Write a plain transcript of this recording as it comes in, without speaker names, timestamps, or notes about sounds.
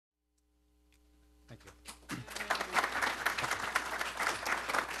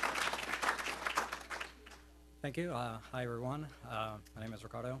Thank you. Hi, everyone. My name is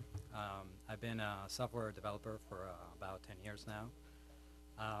Ricardo. I've been a software developer for about 10 years now.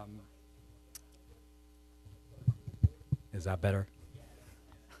 Is that better?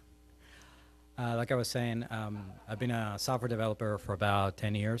 Like I was saying, I've been a software developer for about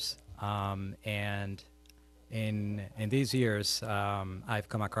 10 years. And in these years, I've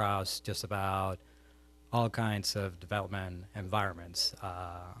come across just about all kinds of development environments.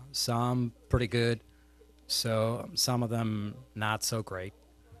 Some pretty good, so some of them not so great.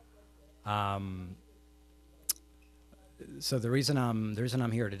 Um, so the reason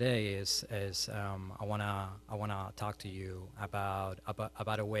I'm here today is I wanna talk to you about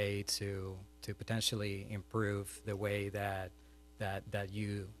a way to potentially improve the way that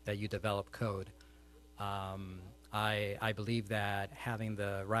you develop code. I believe that having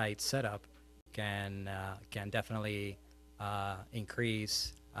the right setup can definitely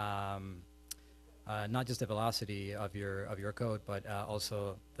increase not just the velocity of your code, but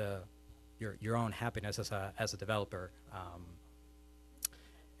also your own happiness as a developer.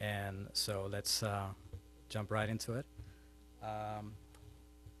 And so let's jump right into it. Um,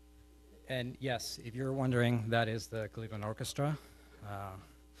 and yes, if you're wondering, that is the Cleveland Orchestra.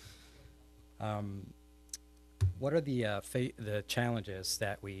 Um, what are the challenges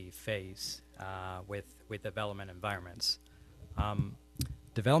that we face with development environments? Um,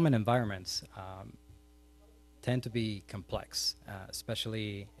 Development environments tend to be complex,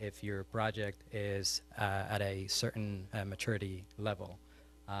 especially if your project is at a certain maturity level.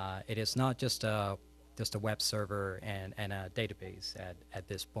 It is not just a web server and a database at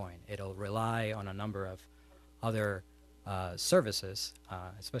this point. It'll rely on a number of other services,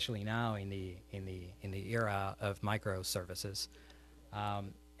 especially now in the era of microservices,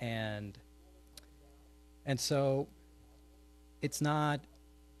 um, and and so it's not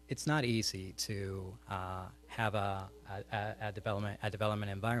it's not easy to have a development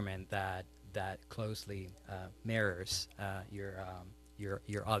environment that closely mirrors your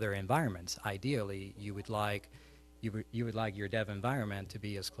other environments. Ideally, you would like your dev environment to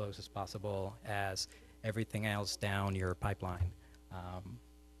be as close as possible as everything else down your pipeline. Um,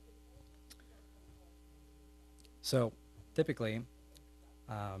 so typically,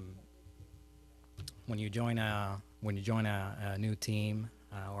 um, when you join a new team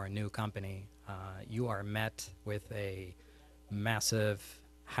or a new company, you are met with a massive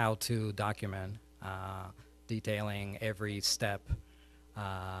how-to document detailing every step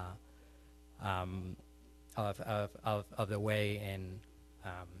uh, um, of the way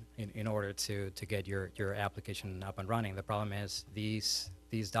in order to get your application up and running. The problem is these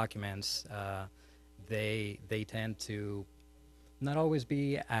documents they tend to not always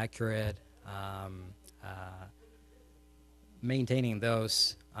be accurate. Uh, Maintaining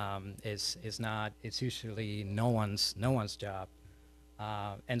those is not. It's usually no one's job,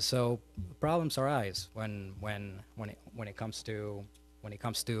 and so problems arise when it comes to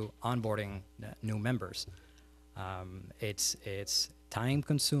onboarding new members. It's time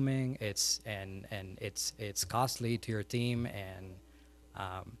consuming. It's costly to your team, and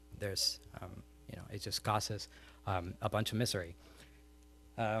there's it just causes a bunch of misery.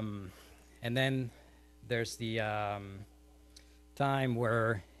 And then there's the time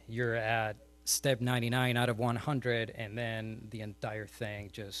where you're at step 99 out of 100, and then the entire thing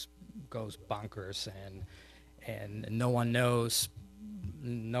just goes bonkers, and no one knows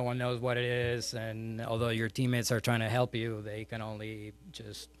what it is, and although your teammates are trying to help you, they can only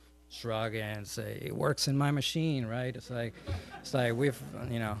just shrug and say it works in my machine, right? It's like we've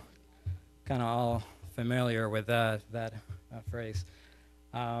kind of all familiar with that phrase.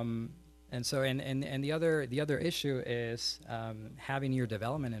 um, and so, and the other issue is having your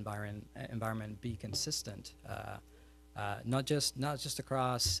development environment be consistent, not just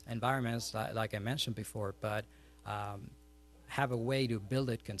across environments like I mentioned before, but um, have a way to build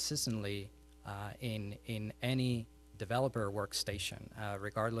it consistently in any developer workstation,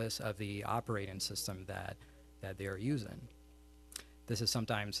 regardless of the operating system that they are using. This is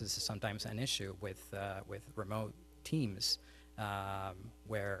sometimes an issue with remote teams,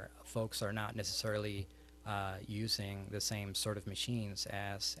 where folks are not necessarily using the same sort of machines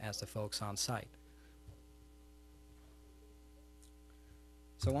as the folks on site.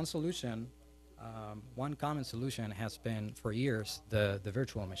 So one common solution has been for years the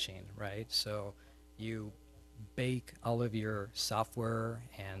virtual machine, right? So you bake all of your software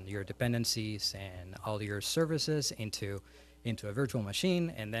and your dependencies and all your services into a virtual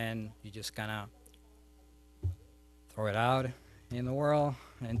machine, and then you just kind of throw it out in the world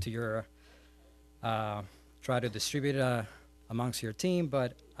into try to distribute it amongst your team.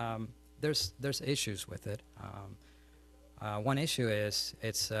 But there's issues with it. One issue is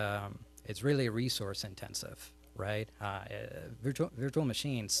it's really resource intensive, right? Virtual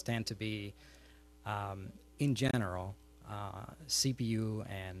machines tend to be, in general, CPU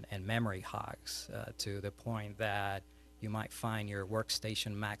and memory hogs, to the point that you might find your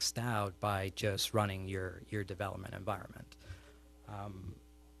workstation maxed out by just running your development environment.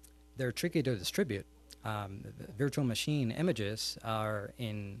 They're tricky to distribute. Virtual machine images are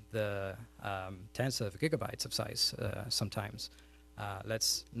in the tens of gigabytes of size sometimes.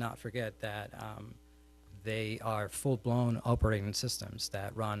 Let's not forget that they are full-blown operating systems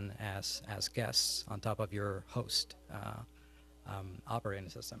that run as guests on top of your host operating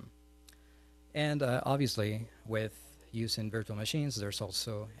system. And obviously, with use in virtual machines, there's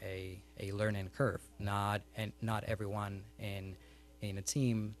also a learning curve. Not everyone in a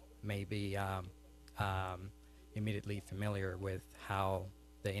team may be immediately familiar with how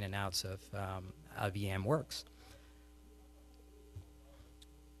the in and outs of a VM works.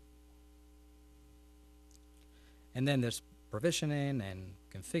 And then there's provisioning and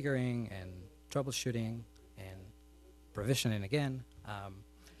configuring and troubleshooting and provisioning again.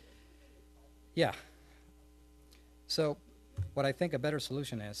 Yeah. So what I think a better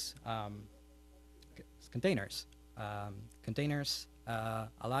solution is containers. Containers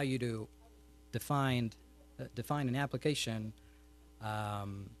allow you to define an application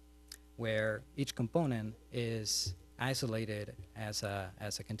where each component is isolated as a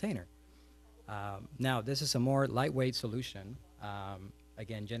container. Now, this is a more lightweight solution.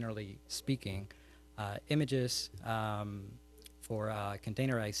 Again, generally speaking, images for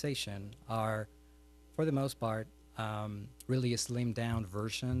containerization are, for the most part, really slimmed down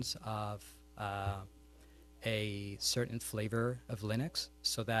versions of a certain flavor of Linux,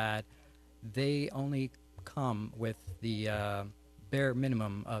 so that they only come with the bare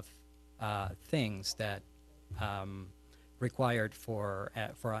minimum of things that required for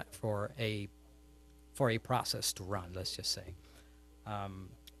a process to run. Let's just say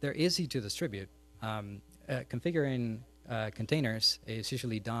they're easy to distribute. Configuring containers is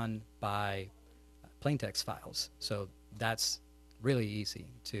usually done by plain text files, so that's really easy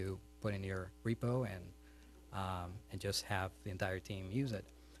to put in your repo and just have the entire team use it.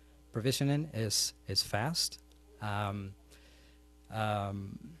 Provisioning is fast,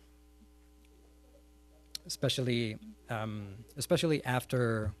 especially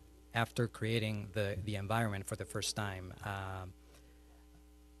after creating the environment for the first time.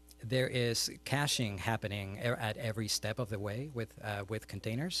 There is caching happening at every step of the way with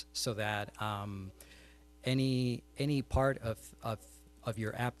containers, so that any part of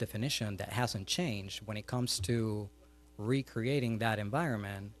your app definition that hasn't changed, when it comes to recreating that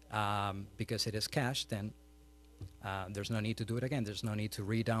environment, because it is cached, then there's no need to do it again. There's no need to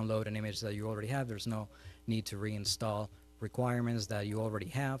re-download an image that you already have. There's no need to reinstall requirements that you already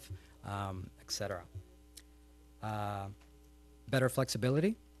have, etc. Better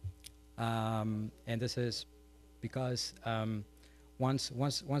flexibility, and this is because once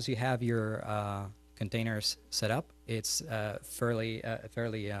you have your containers set up, it's fairly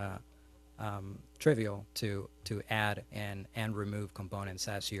trivial to add and remove components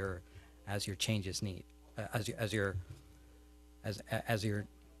as your changes need, as your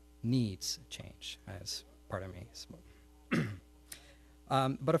needs change. As pardon me.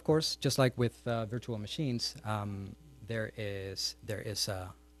 But of course, just like with virtual machines, there is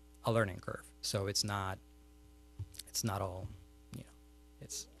a learning curve. So it's not all,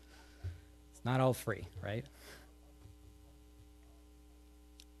 it's not all free, right?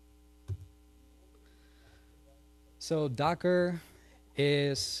 So Docker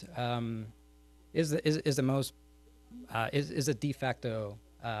is the most is a de facto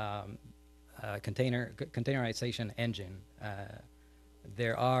containerization engine.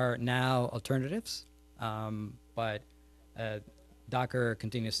 There are now alternatives, but Docker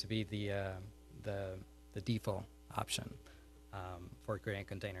continues to be the default option for creating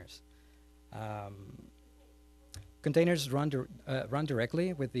containers. Containers run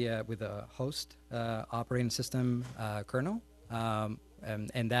directly with the host operating system kernel,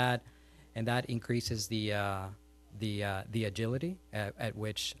 and that increases the agility at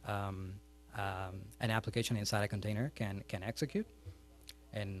which an application inside a container can execute,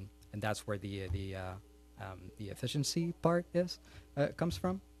 and that's where the efficiency part comes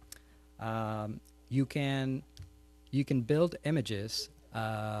from. You can build images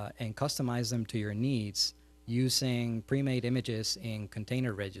and customize them to your needs using pre-made images in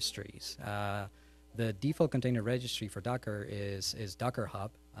container registries. The default container registry for Docker is Docker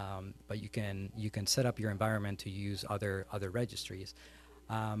Hub, but you can set up your environment to use other registries.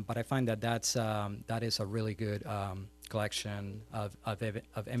 But I find that that is a really good collection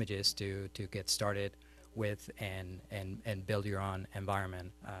of images to get started with and build your own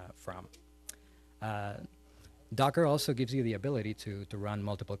environment from. Uh, Docker also gives you the ability to run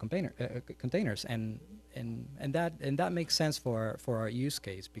multiple containers, and that makes sense for our use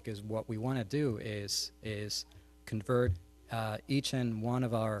case, because what we want to do is convert each and one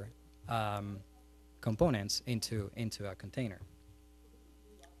of our components into a container.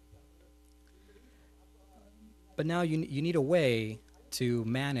 But now you need a way to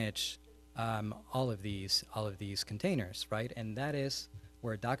manage all of these containers, right? And that is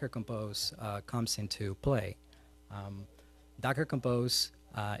where Docker Compose comes into play. Um, Docker Compose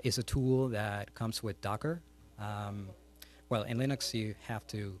is a tool that comes with Docker. Well, in Linux, you have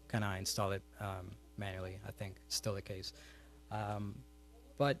to kind of install it manually. I think it's still the case.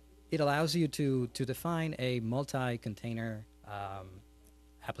 But it allows you to define a multi-container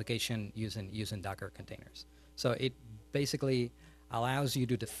application using Docker containers. So it basically allows you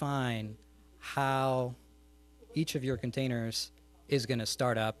to define how each of your containers is going to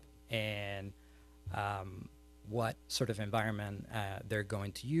start up and what sort of environment they're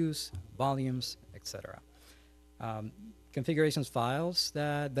going to use, volumes, etc. Configurations files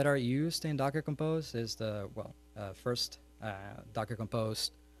that are used in Docker Compose is the, well, first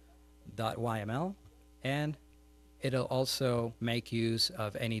docker-compose.yml, and it'll also make use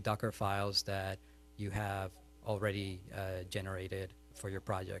of any Docker files that you have already generated for your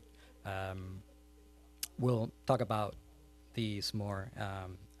project. We'll talk about these more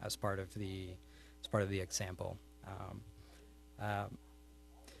as part of the example. I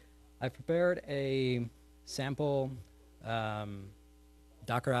prepared a sample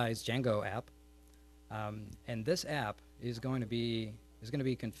Dockerized Django app, and this app is going to be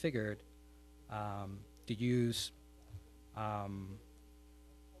configured to use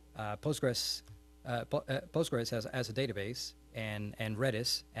Postgres as a database, and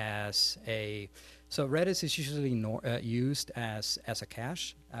Redis as a, so Redis is usually used as a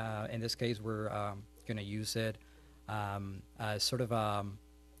cache. In this case, we're going to use it as sort of a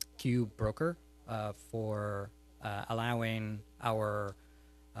queue broker for allowing our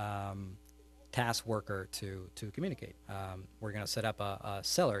task worker to communicate. We're going to set up a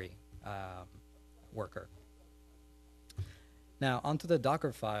Celery worker. Now onto the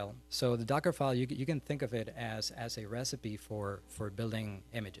Dockerfile. So the Dockerfile, you can think of it as a recipe for building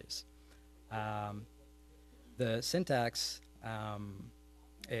images. The syntax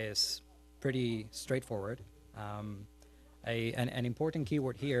is pretty straightforward. An important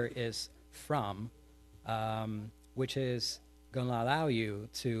keyword here is from, which is going to allow you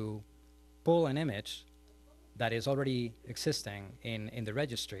to pull an image that is already existing in the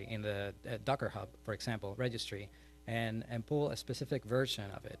registry, in the Docker Hub, for example, registry, and pull a specific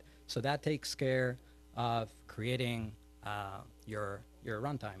version of it. So that takes care of creating your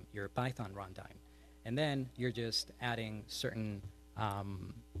runtime, your Python runtime. And then you're just adding certain,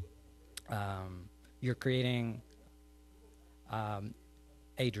 you're creating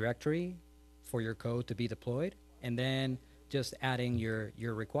a directory for your code to be deployed, and then just adding your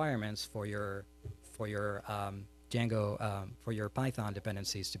requirements for your Django, for your Python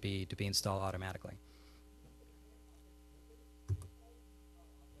dependencies to be installed automatically.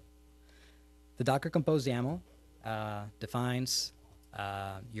 The Docker Compose YAML defines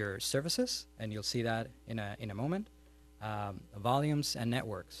your services, and you'll see that in a moment. Volumes and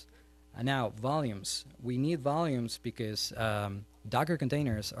networks. Now, volumes. We need volumes because Docker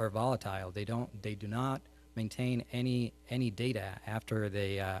containers are volatile. They do not maintain any data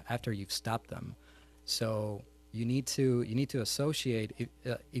after you've stopped them. So you need to associate,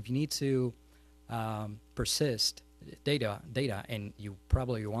 if you need to persist data, and you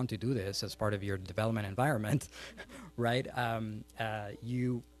probably want to do this as part of your development environment, right?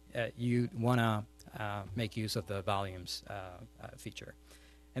 You want to make use of the volumes feature.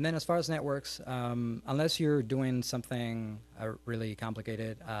 And then as far as networks, unless you're doing something really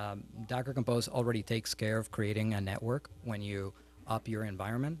complicated, Docker Compose already takes care of creating a network when you up your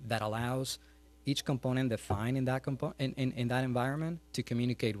environment that allows each component defined in that in that environment to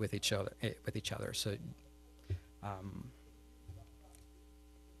communicate with each other. So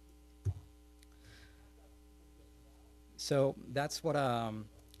so that's what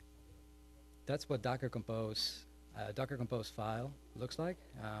Docker Compose file looks like.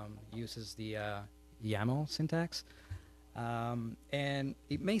 Uses the YAML syntax, and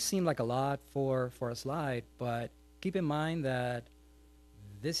it may seem like a lot for a slide, but keep in mind that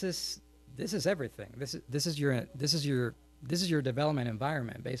this is everything. This is your development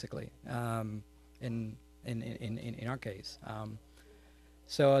environment, basically. In our case,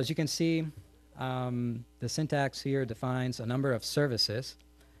 So as you can see, the syntax here defines a number of services.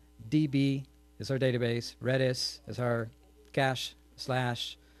 DB is our database. Redis is our cache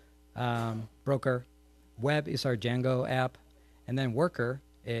slash broker. Web is our Django app. And then worker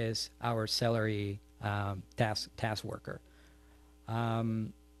is our Celery task worker.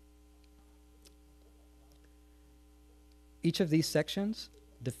 Each of these sections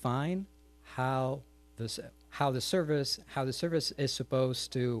define how the service is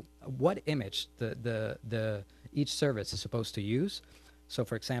supposed to, what image each service is supposed to use. So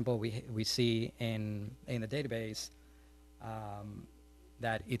for example, we see in the database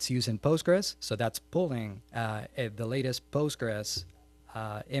that it's using Postgres, so that's pulling the latest Postgres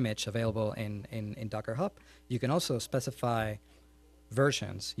image available in Docker Hub. You can also specify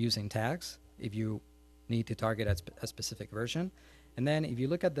versions using tags if you need to target a specific version. And then if you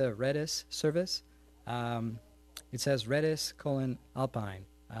look at the Redis service, it says Redis :Alpine.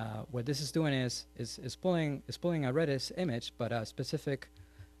 What this is doing is pulling a Redis image, but a specific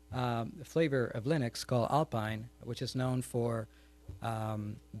flavor of Linux called Alpine, which is known for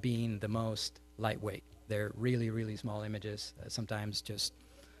being the most lightweight. They're really, really small images, sometimes just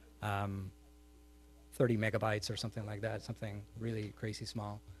 30 megabytes or something like that, something really crazy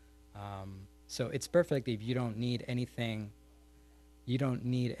small. So it's perfect if you don't need anything, you don't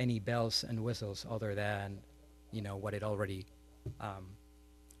need any bells and whistles other than, you know, what it already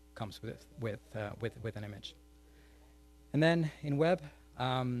comes with an image. And then in web,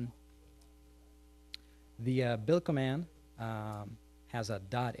 the build command has a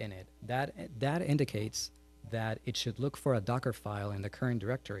dot in it. That indicates that it should look for a Dockerfile in the current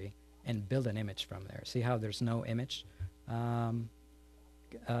directory and build an image from there. See how there's no image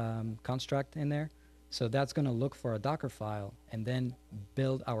construct in there? So that's going to look for a Dockerfile and then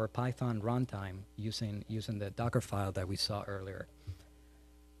build our Python runtime using the Dockerfile that we saw earlier.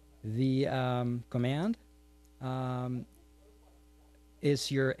 The command is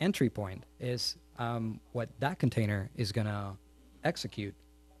your entry point, is what that container is going to execute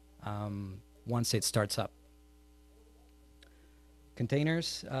once it starts up.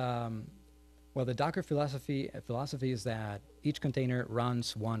 Containers, well, the Docker philosophy is that each container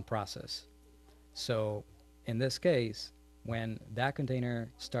runs one process. So in this case, when that container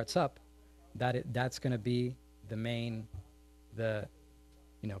starts up, that's going to be the main,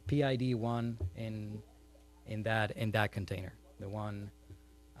 PID one in that container, the one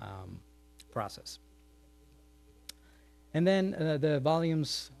process. And then the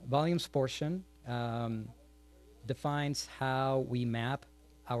volumes portion defines how we map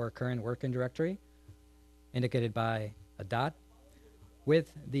our current working directory, indicated by a dot,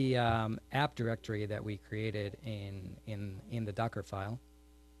 with the app directory that we created in the Dockerfile,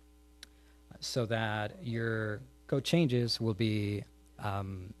 so that your code changes will be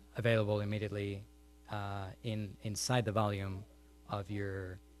available immediately inside the volume of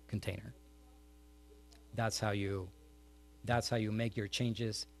your container. That's how you make your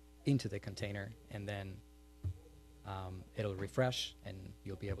changes into the container, and then it'll refresh and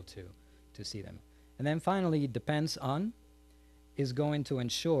you'll be able to see them. And then finally, depends on is going to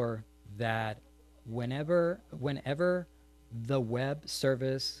ensure that whenever the web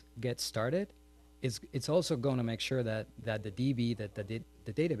service gets started, it's also going to make sure that the DB, that the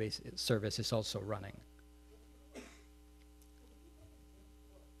database service is also running.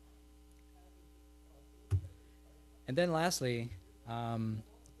 And then lastly,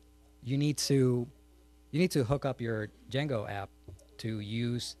 you need to hook up your Django app to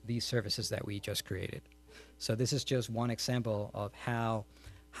use these services that we just created. So this is just one example of how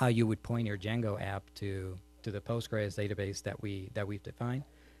you would point your Django app to the Postgres database that we've defined.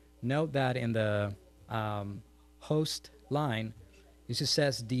 Note that in the host line, it just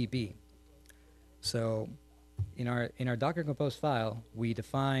says DB. So in our Docker Compose file, we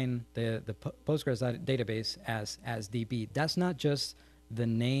define the Postgres database as DB. That's not just the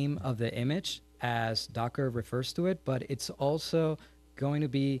name of the image as Docker refers to it, but it's also going to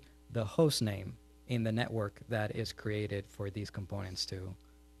be the host name in the network that is created for these components to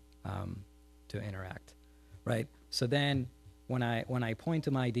interact, right? So then when I point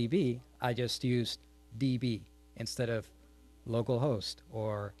to my DB, I just use DB instead of localhost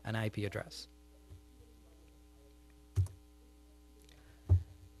or an IP address.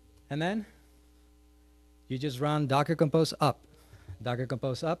 And then you just run Docker Compose up. Docker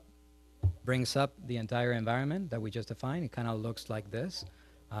Compose up brings up the entire environment that we just defined. It kind of looks like this.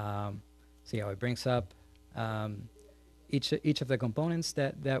 See how it brings up each of the components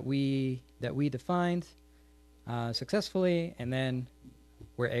that we defined successfully, and then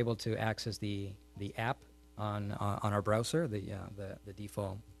we're able to access the app on our browser, the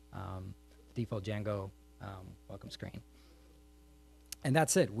default default Django welcome screen. And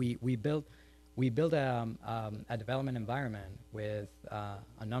that's it. We built a development environment with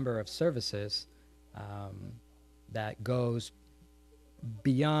a number of services that goes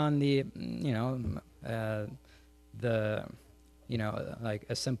beyond the like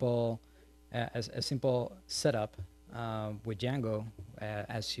a simple setup with Django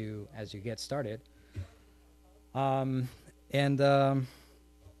as you get started. And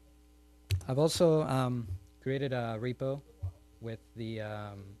I've also created a repo with the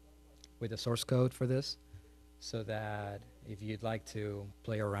source code for this, so that if you'd like to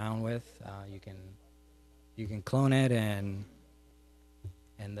play around with, you can clone it and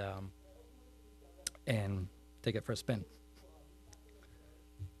take it for a spin.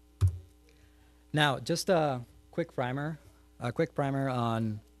 Now, just a quick primer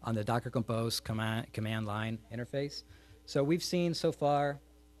on the Docker Compose command line interface. So we've seen so far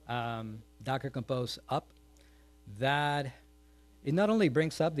Docker Compose up, that it not only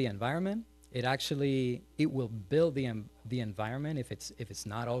brings up the environment, it will build the environment if it's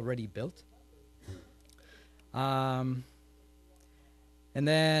not already built. And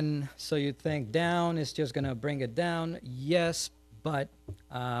then, so you think down is just going to bring it down. Yes, but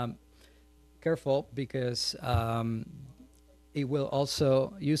careful, because it will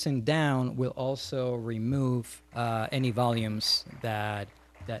also, using down will also remove any volumes that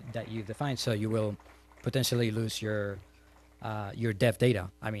you've defined. So you will potentially lose your dev data.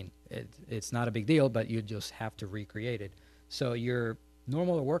 I mean, it's not a big deal, but you just have to recreate it. So your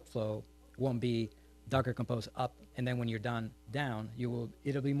normal workflow won't be Docker Compose up, and then when you're done down,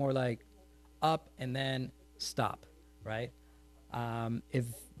 it'll be more like up and then stop, right? If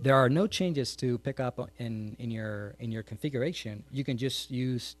there are no changes to pick up in your configuration, you can just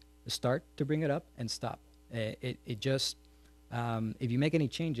use start to bring it up and stop. It just if you make any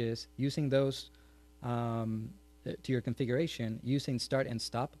changes using those to your configuration, using start and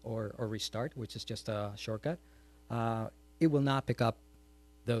stop or restart, which is just a shortcut, it will not pick up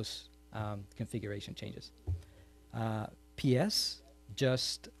those configuration changes. PS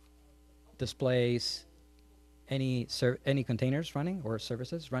just displays any containers running or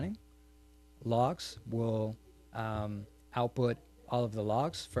services running. Logs will output all of the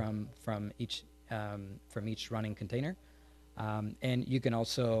logs from each running container, and you can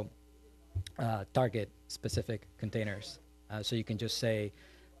also target specific containers. So you can just say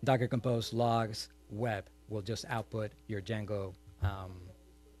Docker Compose logs web will just output your Django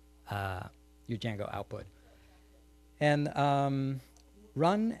output. And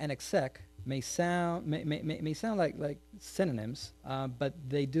run and exec may sound like synonyms, but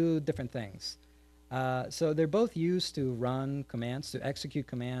they do different things. So they're both used to run commands, to execute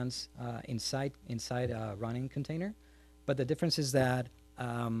commands inside a running container. But the difference is that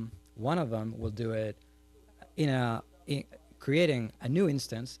one of them will do it in creating a new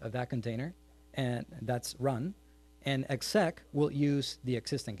instance of that container, and that's run. And exec will use the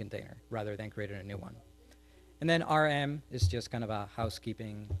existing container rather than creating a new one. And then rm is just kind of a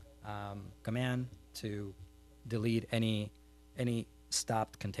housekeeping command to delete any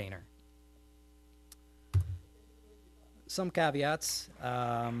stopped container. Some caveats.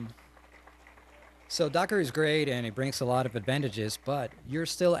 So Docker is great and it brings a lot of advantages, but you're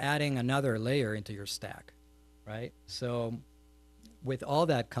still adding another layer into your stack, right? So with all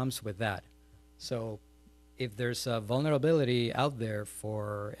that comes with that. So if there's a vulnerability out there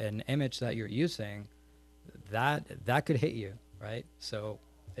for an image that you're using, that could hit you, right? So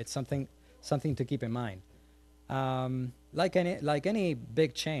it's something to keep in mind. Like any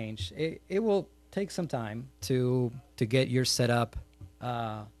big change, it will take some time to get your setup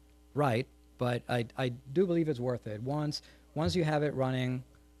right, but I do believe it's worth it. Once you have it running,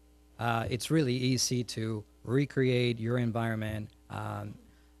 it's really easy to recreate your environment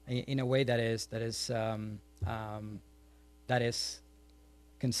in a way that is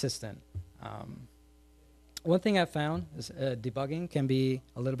consistent. One thing I've found is debugging can be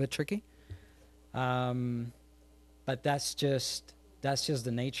a little bit tricky, but that's just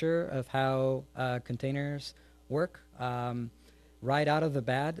the nature of how containers work. Right out of the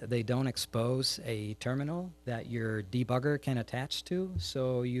bat, they don't expose a terminal that your debugger can attach to,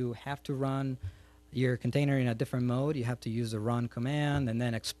 so you have to run your container in a different mode. You have to use the run command and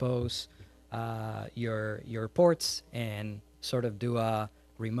then expose your ports and sort of do a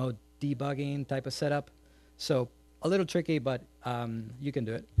remote debugging type of setup. So a little tricky, but you can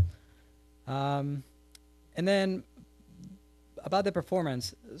do it. And then about the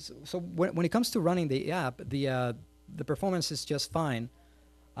performance, so when it comes to running the app, the performance is just fine.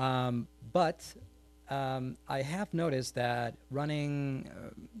 But I have noticed that running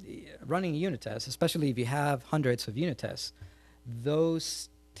unit tests, especially if you have hundreds of unit tests, those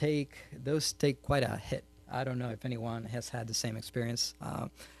take quite a hit. I don't know if anyone has had the same experience.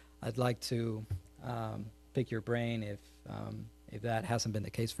 I'd like to pick your brain if that hasn't been the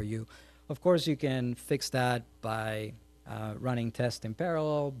case for you. Of course, you can fix that by running tests in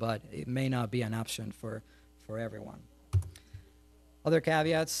parallel, but it may not be an option for everyone. Other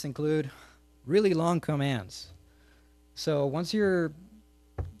caveats include really long commands. So once your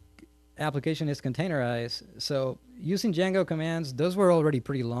application is containerized, so using Django commands, those were already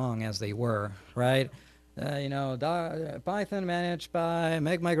pretty long as they were, right? Python managed by,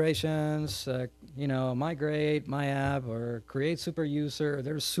 make migrations, migrate my app or create super user.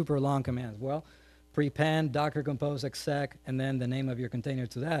 There's super long commands. Well, prepend, docker-compose, exec, and then the name of your container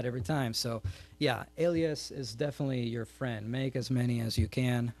to that every time. So yeah, alias is definitely your friend. Make as many as you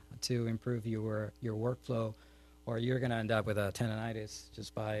can to improve your workflow, or you're going to end up with a tendonitis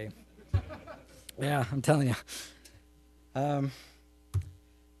just by, yeah, I'm telling you.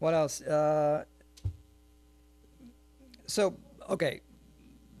 What else? So, okay,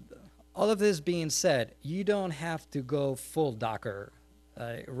 all of this being said, you don't have to go full Docker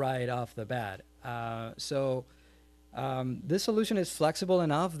right off the bat. This solution is flexible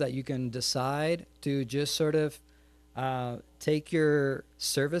enough that you can decide to just sort of take your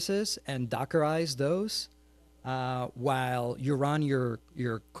services and Dockerize those while you run your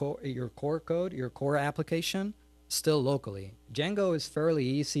core code, your core application, still locally. Django is fairly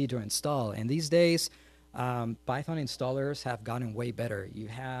easy to install, and these days, Python installers have gotten way better. You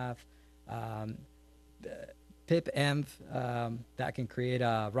have pipenv that can create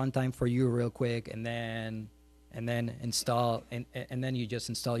a runtime for you real quick, and then install, and then you just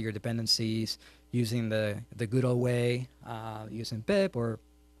install your dependencies using the good old way, using pip or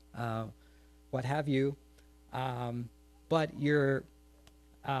what have you. But your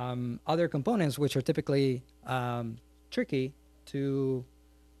other components, which are typically tricky to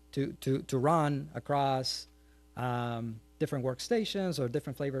run across different workstations or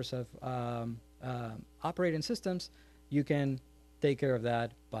different flavors of operating systems, you can take care of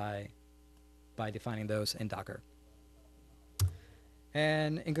that by defining those in Docker.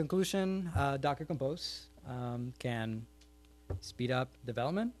 And in conclusion, Docker Compose can speed up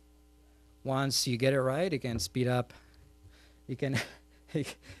development. Once you get it right, it can speed up. It can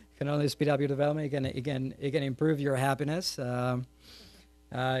it can only speed up your development. It can improve your happiness. It'll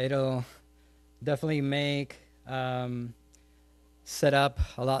definitely make setup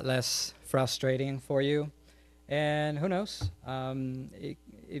a lot less frustrating for you. And who knows,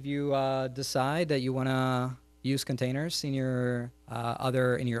 if you decide that you want to use containers in your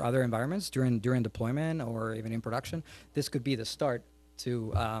other environments during deployment or even in production, this could be the start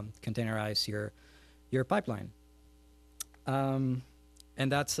to containerize your pipeline.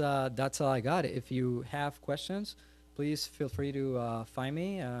 And that's all I got. If you have questions, please feel free to find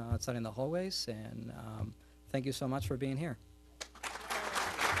me outside in the hallways. And thank you so much for being here.